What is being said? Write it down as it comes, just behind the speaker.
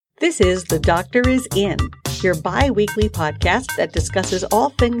This is The Doctor Is In, your bi-weekly podcast that discusses all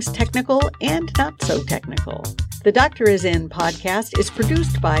things technical and not so technical. The Doctor Is In podcast is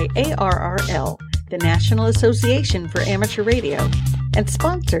produced by ARRL, the National Association for Amateur Radio, and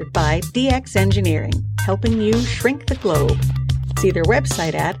sponsored by DX Engineering, helping you shrink the globe. See their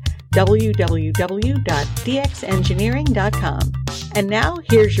website at www.dxengineering.com. And now,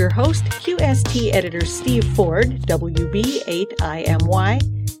 here's your host, QST editor Steve Ford, WB8IMY,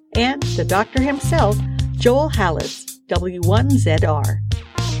 and the doctor himself, Joel Hallis, W1ZR.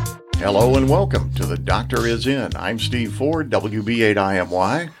 Hello and welcome to The Doctor Is In. I'm Steve Ford,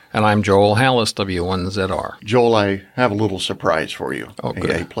 WB8IMY. And I'm Joel Hallis, W1ZR. Joel, I have a little surprise for you. Oh,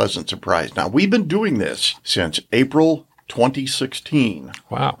 good. A pleasant surprise. Now, we've been doing this since April 2016.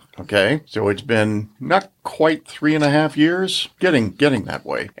 Wow. Okay, so it's been not quite 3.5 years, getting that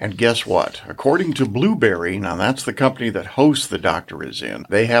way. And guess what? According to Blueberry, now that's the company that hosts The Doctor Is In,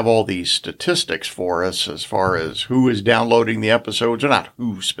 they have all these statistics for us as far as who is downloading the episodes, or not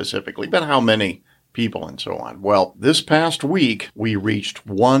who specifically, but how many people and so on. Well, this past week, we reached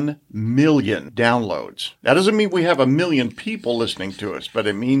 1 million downloads. That doesn't mean we have 1 million people listening to us, but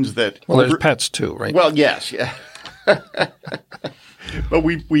it means that... Well, there's pets too, right? Well, yes, yeah. But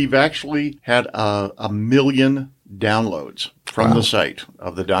we've actually had 1 million downloads from the site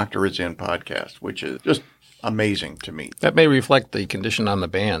of the Doctor Is In podcast, which is just amazing to me. That may reflect the condition on the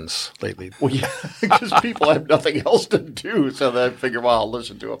bands lately. Well, yeah, because people have nothing else to do, so they figure, well, I'll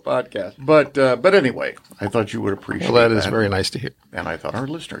listen to a podcast. But anyway, I thought you would appreciate that. Well, that is very nice to hear. And I thought our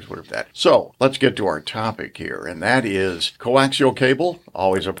listeners would have that. So let's get to our topic here, and that is coaxial cable,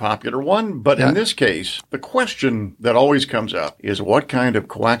 always a popular one. But in this case, the question that always comes up is, what kind of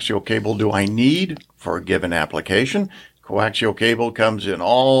coaxial cable do I need for a given application? Coaxial cable comes in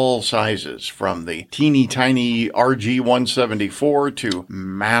all sizes, from the teeny tiny RG174 to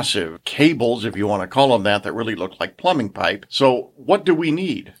massive cables, if you want to call them that really look like plumbing pipe. So what do we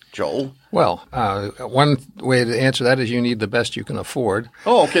need, Joel? Well, one way to answer that is you need the best you can afford.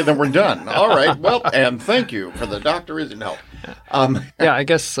 Oh, okay, then we're done. All right. Well, and thank you for the Doctor Is No. Yeah, I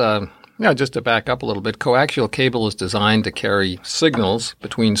guess... just to back up a little bit, coaxial cable is designed to carry signals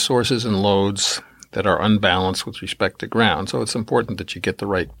between sources and loads that are unbalanced with respect to ground. So it's important that you get the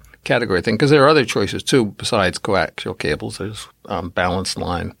right category thing, because there are other choices too besides coaxial cables. There's balanced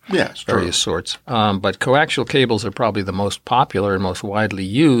line, various sorts. But coaxial cables are probably the most popular and most widely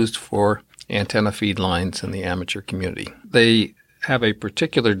used for antenna feed lines in the amateur community. They have a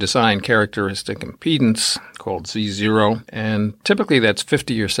particular design characteristic impedance called Z0, and typically that's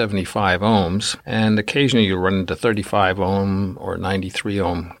 50 or 75 ohms, and occasionally you run into 35 ohm or 93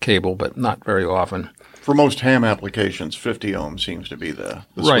 ohm cable, but not very often. For most ham applications, 50 ohms seems to be the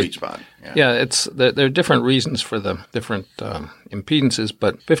sweet spot. Yeah, there are different reasons for the different impedances,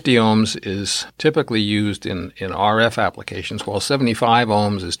 but 50 ohms is typically used in RF applications, while 75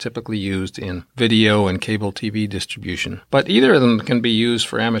 ohms is typically used in video and cable TV distribution. But either of them can be used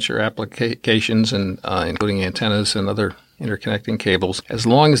for amateur applications, and including antennas and other interconnecting cables, as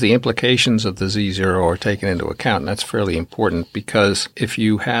long as the implications of the Z0 are taken into account. And that's fairly important, because if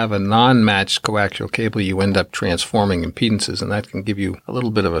you have a non-matched coaxial cable, you end up transforming impedances, and that can give you a little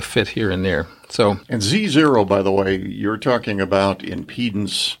bit of a fit here and there. And Z0, by the way, you're talking about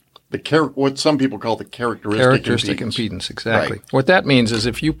impedance, what some people call the characteristic impedance, exactly. Right. What that means is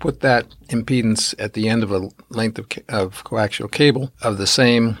if you put that impedance at the end of a length of coaxial cable of the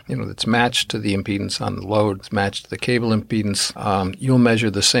same, that's matched to the impedance on the load, it's matched to the cable impedance, you'll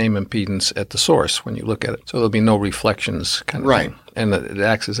measure the same impedance at the source when you look at it. So there'll be no reflections kind of thing. And it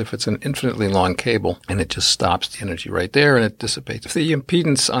acts as if it's an infinitely long cable, and it just stops the energy right there, and it dissipates. If the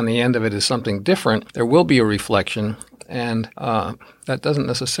impedance on the end of it is something different, there will be a reflection, and that doesn't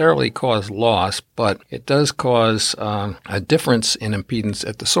necessarily cause loss, but it does cause a difference in impedance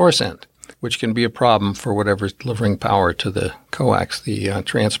at the source end, which can be a problem for whatever's delivering power to the coax, the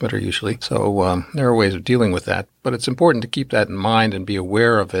transmitter usually. So there are ways of dealing with that. But it's important to keep that in mind and be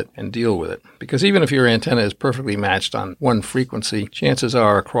aware of it and deal with it. Because even if your antenna is perfectly matched on one frequency, chances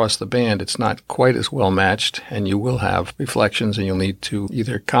are across the band it's not quite as well matched, and you will have reflections, and you'll need to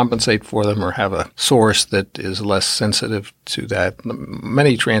either compensate for them or have a source that is less sensitive to that.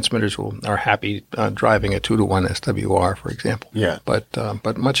 Many transmitters are happy driving a 2-to-1 SWR, for example. Yeah.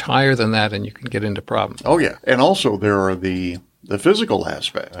 But much higher than that, and you can get into problems. Oh, yeah. And also there are the physical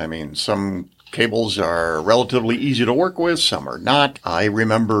aspect. I mean, some cables are relatively easy to work with, some are not. I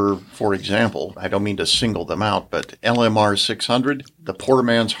remember, for example, I don't mean to single them out, but LMR 600, the poor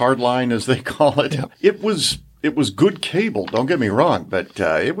man's hardline, as they call it, It was it was good cable, don't get me wrong, but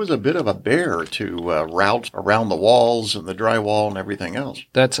it was a bit of a bear to route around the walls and the drywall and everything else.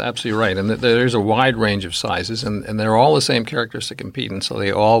 That's absolutely right. And there's a wide range of sizes, and they're all the same characteristic impedance, so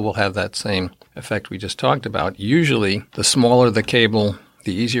they all will have that same effect we just talked about. Usually, the smaller the cable,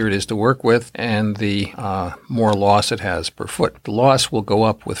 the easier it is to work with, and the more loss it has per foot. The loss will go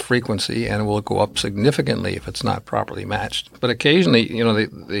up with frequency, and it will go up significantly if it's not properly matched. But occasionally,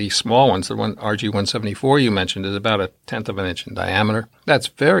 the small ones, the one RG174 you mentioned, is about 1/10 of an inch in diameter. That's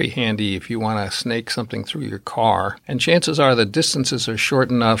very handy if you want to snake something through your car. And chances are the distances are short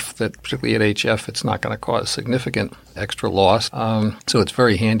enough that, particularly at HF, it's not going to cause significant extra loss. So it's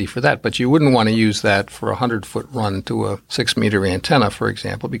very handy for that. But you wouldn't want to use that for a 100-foot run to a 6-meter antenna, for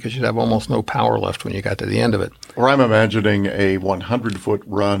example, because you'd have almost no power left when you got to the end of it. Or I'm imagining a 100-foot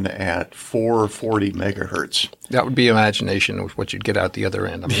run at 440 megahertz. That would be imagination of what you'd get out the other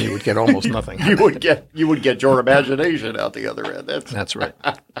end. I mean, you would get almost nothing. You would get your imagination out the other end. That's right.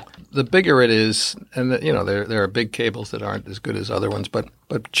 The bigger it is, and there are big cables that aren't as good as other ones, but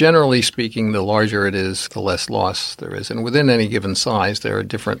generally speaking, the larger it is, the less loss there is. And within any given size, there are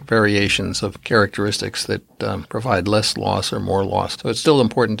different variations of characteristics that provide less loss or more loss. So it's still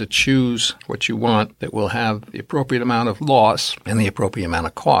important to choose what you want that will have the appropriate amount of loss and the appropriate amount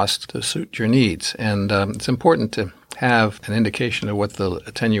of cost to suit your needs. And it's important to have an indication of what the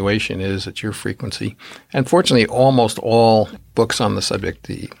attenuation is at your frequency. And fortunately, almost all books on the subject,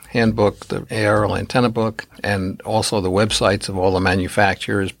 the handbook, the ARRL antenna book, and also the websites of all the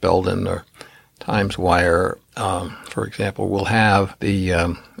manufacturers, Belden or TimesWire, for example, will have the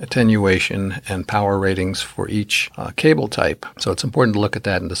attenuation and power ratings for each cable type. So it's important to look at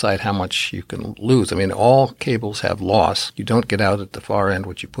that and decide how much you can lose. I mean, all cables have loss. You don't get out at the far end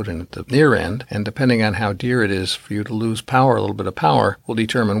what you put in at the near end. And depending on how dear it is for you to lose power, a little bit of power will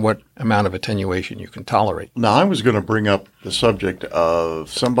determine what amount of attenuation you can tolerate. Now, I was going to bring up the subject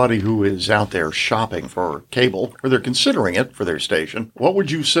of somebody who is out there shopping for cable, or they're considering it for their station. What would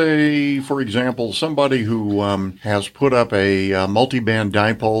you say, for example, somebody who has put up a multi-band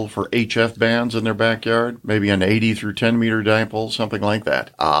dipole for HF bands in their backyard, maybe an 80 through 10 meter dipole, something like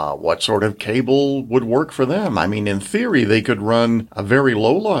that. What sort of cable would work for them? I mean, in theory, they could run a very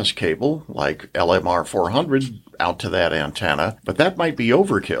low loss cable like LMR 400 out to that antenna, but that might be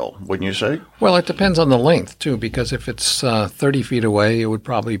overkill, wouldn't you say? Well, it depends on the length, too, because if it's 30 feet away, it would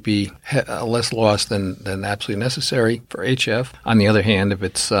probably be less loss than absolutely necessary for HF. On the other hand, if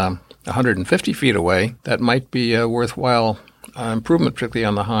it's 150 feet away, that might be a worthwhile improvement, particularly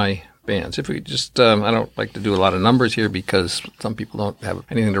on the high bands. If we just, I don't like to do a lot of numbers here because some people don't have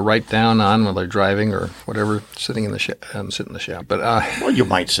anything to write down on while they're driving or whatever, sitting in the sit in the shower. But well, you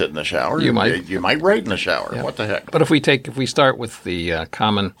might sit in the shower. You might write in the shower. Yeah. What the heck? But if we start with the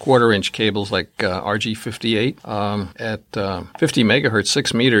common quarter-inch cables like RG58 at 50 megahertz,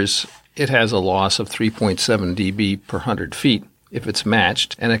 6 meters, it has a loss of 3.7 dB per 100 feet. If it's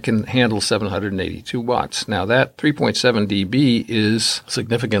matched, and it can handle 782 watts. Now, that 3.7 dB is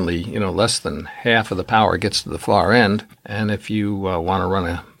significantly, less than half of the power gets to the far end. And if you want to run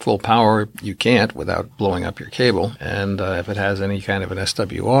a full power, you can't without blowing up your cable. And if it has any kind of an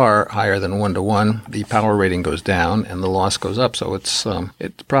SWR higher than 1-to-1, the power rating goes down and the loss goes up. So it's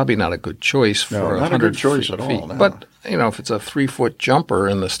probably not a good choice for 100 not a good choice feet. At all. No. But if it's a 3-foot jumper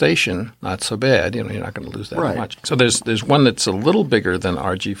in the station, not so bad. You're not going to lose that much. So there's one that's a little bigger than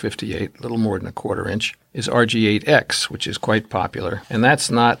RG58, a little more than a quarter inch, is RG8X, which is quite popular. And that's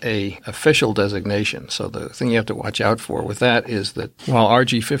not a official designation. So the thing you have to watch out for with that is that while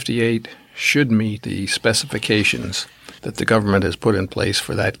RG58 should meet the specifications that the government has put in place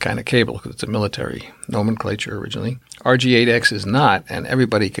for that kind of cable, because it's a military nomenclature originally, RG8X is not, and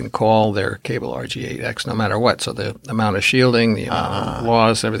everybody can call their cable RG8X no matter what. So the amount of shielding, the amount of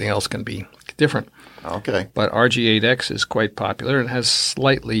loss, everything else can be different. Okay. But RG8X is quite popular and has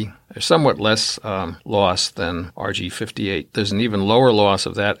somewhat less loss than RG58. There's an even lower loss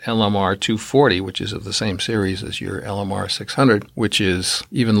of that LMR 240, which is of the same series as your LMR 600, which is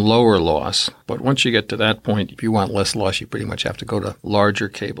even lower loss. But once you get to that point, if you want less loss, you pretty much have to go to larger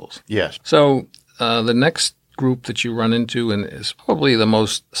cables. Yes. So the next group that you run into, and is probably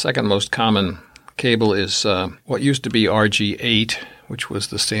the second most common cable, is what used to be RG8, which was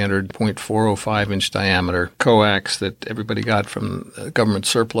the standard 0.405-inch diameter coax that everybody got from government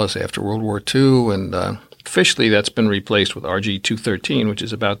surplus after World War II. And officially that's been replaced with RG213, which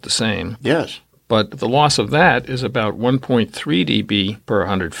is about the same. Yes. but the loss of that is about 1.3 dB per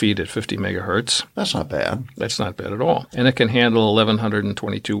 100 feet at 50 megahertz. That's not bad. That's not bad at all. And it can handle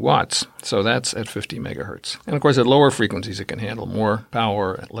 1122 watts. So that's at 50 megahertz. And of course, at lower frequencies, it can handle more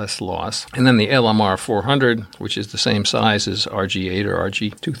power at less loss. And then the LMR 400, which is the same size as RG8 or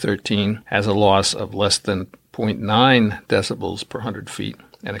RG213, has a loss of less than 0.9 decibels per 100 feet,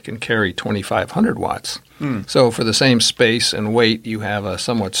 and it can carry 2,500 watts. So for the same space and weight, you have a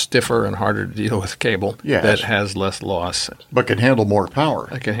somewhat stiffer and harder to deal with cable that has less loss. But can handle more power.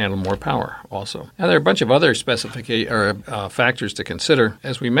 It can handle more power also. Now, there are a bunch of other factors to consider.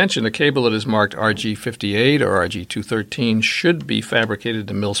 As we mentioned, a cable that is marked RG58 or RG213 should be fabricated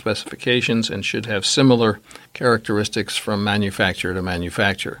to mill specifications and should have similar characteristics from manufacturer to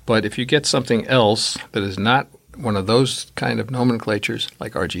manufacturer. But if you get something else that is not one of those kind of nomenclatures,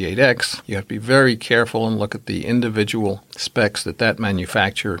 like RG8X, you have to be very careful and look at the individual specs that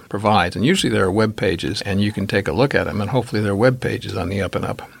manufacturer provides. And usually there are web pages, and you can take a look at them, and hopefully there are web pages on the up and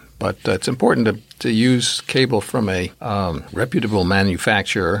up. But it's important to use cable from a reputable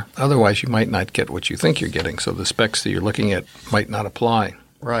manufacturer. Otherwise, you might not get what you think you're getting, so the specs that you're looking at might not apply.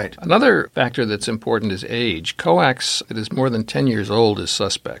 Right. Another factor that's important is age. Coax that is more than 10 years old is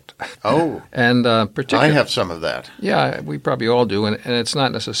suspect. Oh. And particularly, I have some of that. Yeah, we probably all do, and it's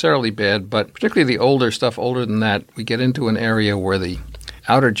not necessarily bad, but particularly the older stuff, older than that, we get into an area where the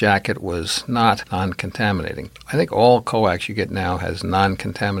outer jacket was not non-contaminating. I think all coax you get now has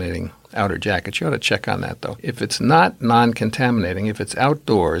non-contaminating outer jackets. You ought to check on that, though. If it's not non-contaminating, if it's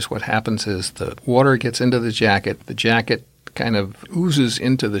outdoors, what happens is the water gets into the jacket kind of oozes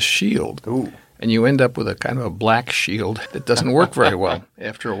into the shield. Ooh. And you end up with a kind of a black shield that doesn't work very well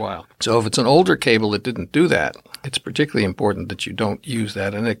after a while. So if it's an older cable that didn't do that, it's particularly important that you don't use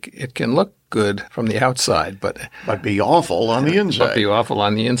that. And it can look good from the outside, but be awful on the inside. But be awful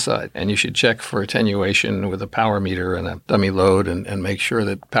on the inside. And you should check for attenuation with a power meter and a dummy load and make sure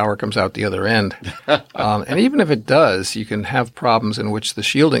that power comes out the other end. And even if it does, you can have problems in which the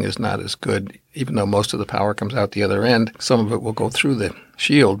shielding is not as good. Even though most of the power comes out the other end, some of it will go through the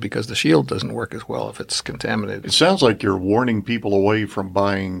shield because the shield doesn't work as well if it's contaminated. It sounds like you're warning people away from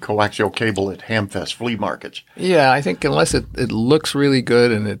buying coaxial cable at Hamfest flea markets. Yeah, I think unless it looks really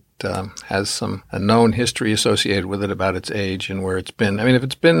good and it has a known history associated with it about its age and where it's been. I mean, if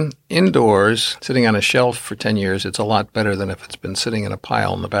it's been indoors, sitting on a shelf for 10 years, it's a lot better than if it's been sitting in a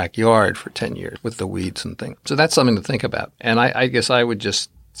pile in the backyard for 10 years with the weeds and things. So that's something to think about. And I guess I would just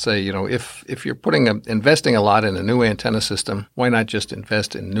say, if you're investing a lot in a new antenna system, why not just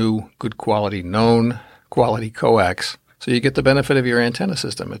invest in new, good quality, known quality coax so you get the benefit of your antenna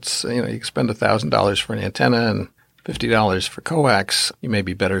system? It's, you can spend $1,000 for an antenna and $50 for coax. You may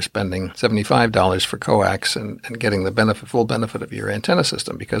be better spending $75 for coax and getting the full benefit of your antenna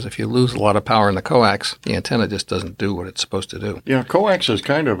system, because if you lose a lot of power in the coax, the antenna just doesn't do what it's supposed to do. Yeah, coax is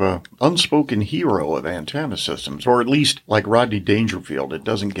kind of an unspoken hero of antenna systems, or at least like Rodney Dangerfield, it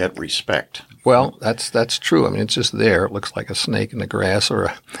doesn't get respect. Well, that's true. I mean, it's just there. It looks like a snake in the grass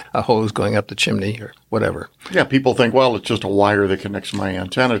or a hose going up the chimney or whatever. Yeah, people think, well, it's just a wire that connects my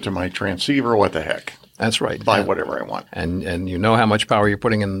antenna to my transceiver. What the heck? That's right. Buy whatever I want. And you know how much power you're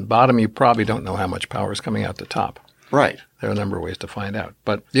putting in the bottom. You probably don't know how much power is coming out the top. Right. There are a number of ways to find out.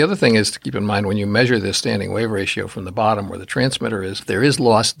 But the other thing is to keep in mind when you measure this standing wave ratio from the bottom where the transmitter is, there is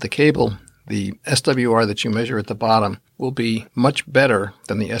loss at the cable. The SWR that you measure at the bottom will be much better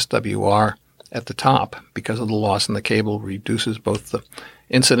than the SWR at the top because of the loss in the cable reduces both the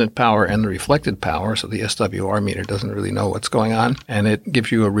incident power and the reflected power, so the SWR meter doesn't really know what's going on, and it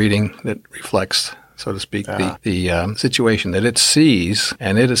gives you a reading that reflects, so to speak, the situation that it sees,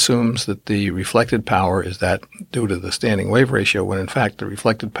 and it assumes that the reflected power is that due to the standing wave ratio, when in fact the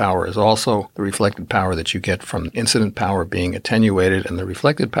reflected power is also the reflected power that you get from incident power being attenuated and the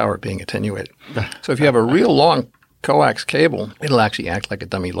reflected power being attenuated. So if you have a real long coax cable, it'll actually act like a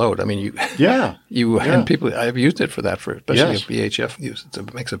dummy load. I mean, and people, I've used it for that, especially if VHF use it.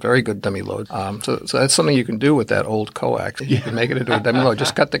 It makes a very good dummy load. So that's something you can do with that old coax. You can make it into a dummy load.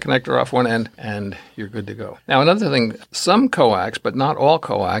 Just cut the connector off one end, and you're good to go. Now, another thing, some coax, but not all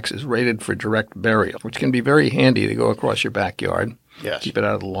coax, is rated for direct burial, which can be very handy to go across your backyard. Yes. Keep it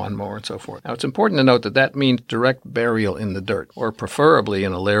out of the lawnmower and so forth. Now, it's important to note that means direct burial in the dirt, or preferably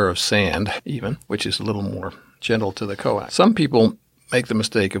in a layer of sand even, which is a little more gentle to the coax. Some people make the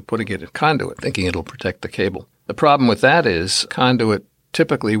mistake of putting it in conduit, thinking it'll protect the cable. The problem with that is conduit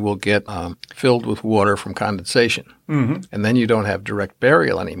typically will get filled with water from condensation. Mm-hmm. And then you don't have direct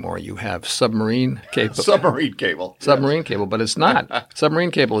burial anymore. You have submarine cable. Submarine cable. Submarine cable, but it's not.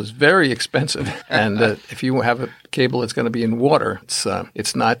 Submarine cable is very expensive. And if you have a cable that's going to be in water,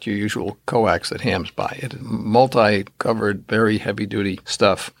 it's not your usual coax that hams by. It is multi-covered, very heavy-duty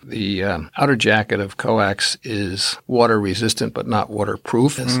stuff. The outer jacket of coax is water-resistant but not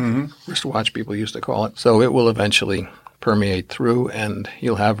waterproof, as wristwatch people used to call it. So it will eventually permeate through, and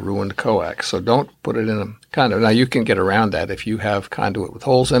you'll have ruined coax. So don't put it in a conduit. Now, you can get around that if you have conduit with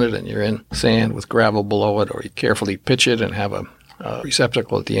holes in it and you're in sand with gravel below it, or you carefully pitch it and have a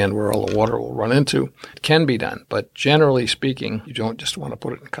receptacle at the end where all the water will run into. It can be done, but generally speaking, you don't just want to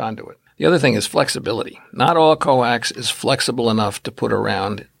put it in conduit. The other thing is flexibility. Not all coax is flexible enough to put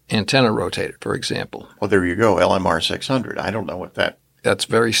around antenna rotator, for example. Well, there you go, LMR 600. I don't know what that's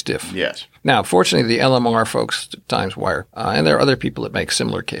very stiff. Yes. Now, fortunately, the LMR folks, Times Wire, and there are other people that make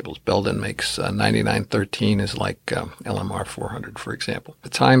similar cables. Belden makes 9913 is like LMR 400, for example. The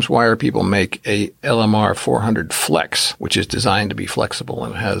Times Wire people make a LMR 400 Flex, which is designed to be flexible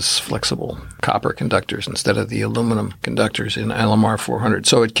and has flexible copper conductors instead of the aluminum conductors in LMR 400.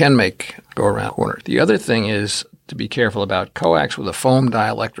 So it can go around corner. The other thing is to be careful about coax with a foam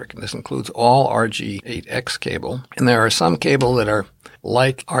dielectric, and this includes all RG8X cable. And there are some cable that are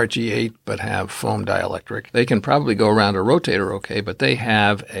like RG8 but have foam dielectric. They can probably go around a rotator okay, but they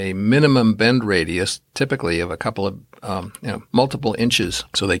have a minimum bend radius, typically of a couple of multiple inches,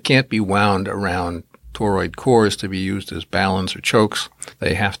 so they can't be wound around toroid cores to be used as balance or chokes.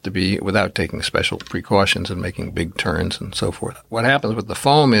 They have to be without taking special precautions and making big turns and so forth. What happens with the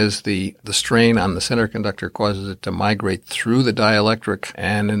foam is the strain on the center conductor causes it to migrate through the dielectric,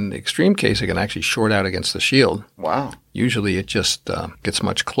 and in the extreme case, it can actually short out against the shield. Wow. Usually it just gets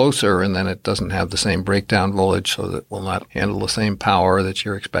much closer, and then it doesn't have the same breakdown voltage, so that it will not handle the same power that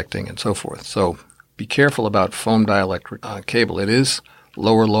you're expecting and so forth. So be careful about foam dielectric cable. It is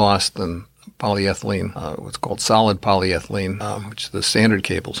lower loss than polyethylene, what's called solid polyethylene, which the standard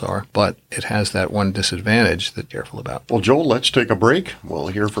cables are, but it has that one disadvantage that you're careful about. Well, Joel, let's take a break. We'll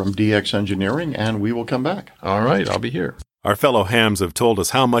hear from DX Engineering, and we will come back. All right, I'll be here. Our fellow hams have told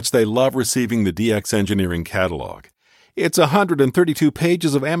us how much they love receiving the DX Engineering catalog. It's 132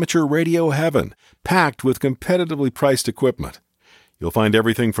 pages of amateur radio heaven, packed with competitively priced equipment. You'll find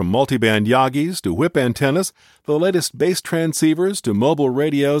everything from multiband Yagis to whip antennas, the latest bass transceivers to mobile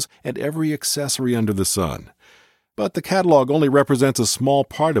radios, and every accessory under the sun. But the catalog only represents a small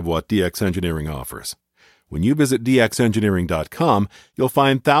part of what DX Engineering offers. When you visit dxengineering.com, you'll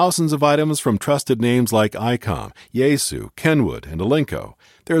find thousands of items from trusted names like ICOM, Yaesu, Kenwood, and Alinco.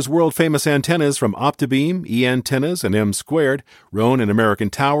 There's world-famous antennas from Optibeam, E-Antennas, and M-Squared, Rohn and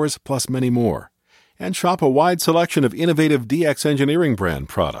American Towers, plus many more. And shop a wide selection of innovative DX Engineering brand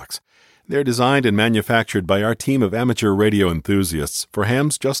products. They're designed and manufactured by our team of amateur radio enthusiasts for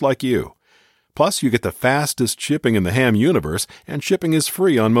hams just like you. Plus, you get the fastest shipping in the ham universe, and shipping is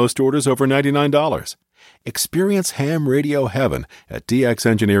free on most orders over $99. Experience ham radio heaven at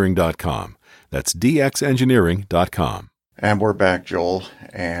dxengineering.com. That's dxengineering.com. And we're back, Joel.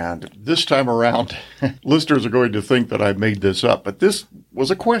 And this time around, listeners are going to think that I made this up, but this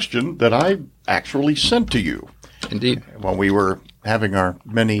was a question that I actually sent to you. Indeed. When we were having our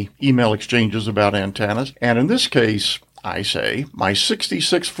many email exchanges about antennas. And in this case, I say, my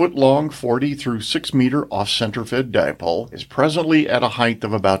 66-foot-long, 40 through 6 meter off-center fed dipole is presently at a height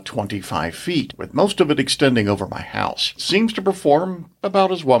of about 25 feet, with most of it extending over my house. It seems to perform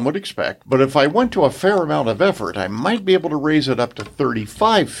about as one would expect, but if I went to a fair amount of effort, I might be able to raise it up to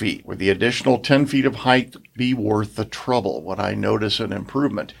 35 feet. Would the additional 10 feet of height be worth the trouble? Would I notice an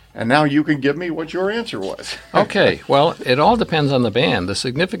improvement? And now you can give me what your answer was. Okay. Well, it all depends on the band. The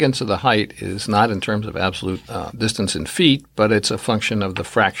significance of the height is not in terms of absolute distance in feet, but it's a function of the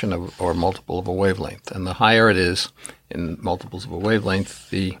fraction of or multiple of a wavelength. And the higher it is in multiples of a wavelength,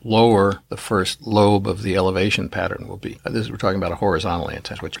 the lower the first lobe of the elevation pattern will be. We're talking about a horizontal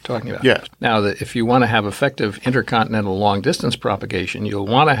antenna, what you're talking about. Yes. Now, if you want to have effective intercontinental long-distance propagation, you'll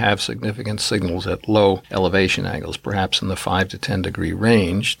want to have significant signals at low elevation angles, perhaps in the 5 to 10 degree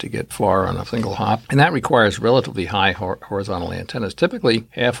range to get far on a single hop. And that requires relatively high horizontal antennas, typically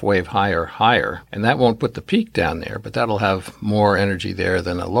half wave high or higher. And that won't put the peak down there, but that'll have more energy there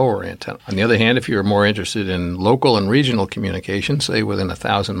than a lower antenna. On the other hand, if you're more interested in local and regional communication, say within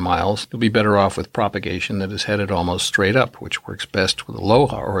 1,000 miles, you'll be better off with propagation that is headed almost straight up, which works best with a low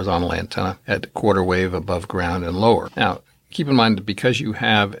horizontal antenna at quarter wave above ground and lower. Now, Keep in mind that because you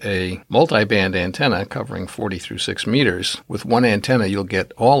have a multi-band antenna covering 40 through 6 meters, with one antenna you'll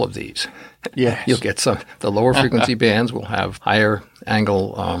get all of these. Yes. You'll get some. The lower frequency bands will have higher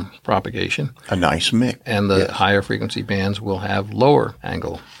angle propagation. A nice mix. And the higher frequency bands will have lower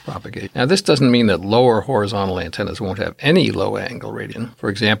angle propagation. Now, this doesn't mean that lower horizontal antennas won't have any low angle radiation. For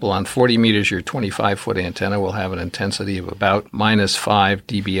example, on 40 meters, your 25-foot antenna will have an intensity of about minus 5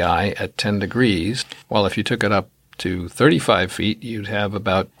 dBi at 10 degrees, while if you took it up to 35 feet, you'd have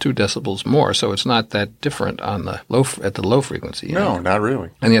about 2 decibels more. So it's not that different on the at the low frequency. No, not really.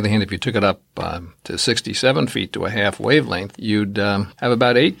 On the other hand, if you took it up to 67 feet to a half wavelength, you'd have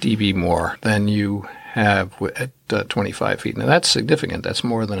about 8 dB more than you have at 25 feet. Now, that's significant. That's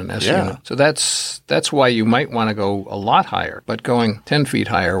more than an S unit. So that's why you might want to go a lot higher, but going 10 feet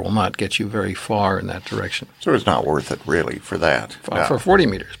higher will not get you very far in that direction. So it's not worth it, really, for that. For 40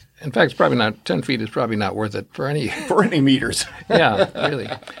 meters. In fact, it's probably not 10 feet is probably not worth it for any meters. Yeah, really.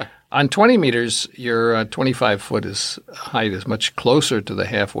 On 20 meters, your 25-foot height is much closer to the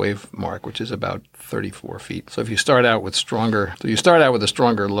half wave mark, which is about 34 feet. So if you start out with a stronger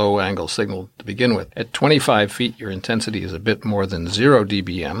low angle signal to begin with. At 25 feet, your intensity is a bit more than 0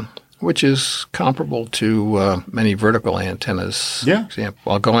 dBm, which is comparable to many vertical antennas. Yeah. For example,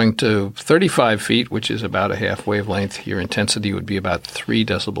 while going to 35 feet, which is about a half wavelength, your intensity would be about 3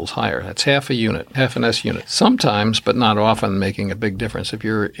 decibels higher. That's half an S unit. Sometimes, but not often, making a big difference. If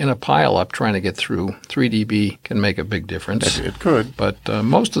you're in a pile-up trying to get through, 3 dB can make a big difference. It could. But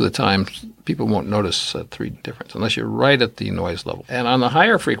most of the time, people won't notice a 3 difference unless you're right at the noise level. And on the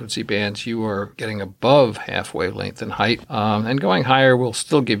higher frequency bands, you are getting above half wavelength in height. And going higher will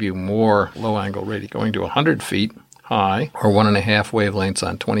still give you more low angle radiation. Going to 100 feet high or 1.5 wavelengths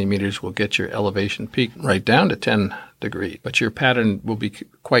on 20 meters will get your elevation peak right down to 10 degrees. But your pattern will be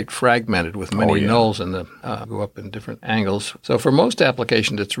quite fragmented with many nulls and go up in different angles. So for most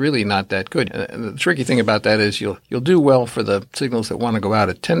applications, it's really not that good. And the tricky thing about that is you'll do well for the signals that want to go out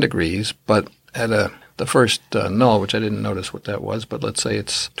at 10 degrees, but at the first null, which I didn't notice what that was, but let's say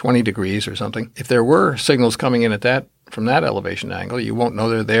it's 20 degrees or something. If there were signals coming in from that elevation angle, you won't know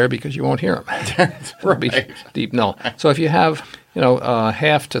they're there because you won't hear them. It'll be deep null. So if you have,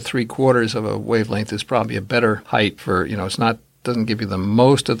 half to 3/4 of a wavelength is probably a better height for, doesn't give you the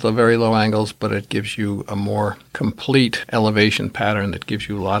most at the very low angles, but it gives you a more complete elevation pattern that gives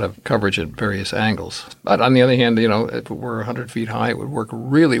you a lot of coverage at various angles. But on the other hand, if it were 100 feet high, it would work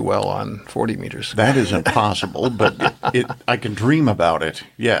really well on 40 meters. That isn't possible, but I can dream about it,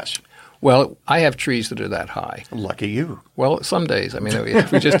 yes. Well, I have trees that are that high. Lucky you. Well, some days. I mean,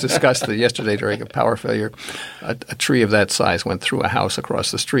 we just discussed that yesterday during a power failure. A tree of that size went through a house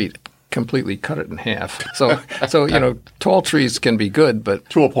across the street, completely cut it in half. So tall trees can be good, but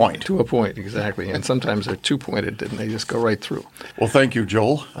to a point. To a point, exactly. And sometimes they're too pointed and they just go right through. Well, thank you,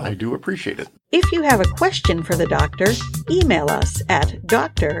 Joel. I do appreciate it. If you have a question for the doctor, email us at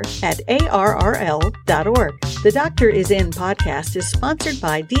doctor@arrl.org. The Doctor is In podcast is sponsored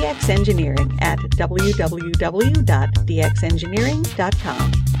by DX Engineering at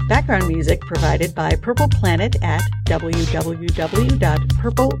www.dxengineering.com. Background music provided by Purple Planet at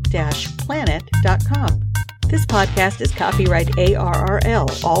www.purple-planet.com. This podcast is copyright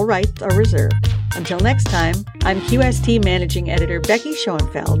ARRL. All rights are reserved. Until next time, I'm QST Managing Editor Becky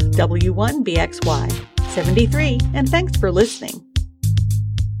Schoenfeld, W1BXY 73, and thanks for listening.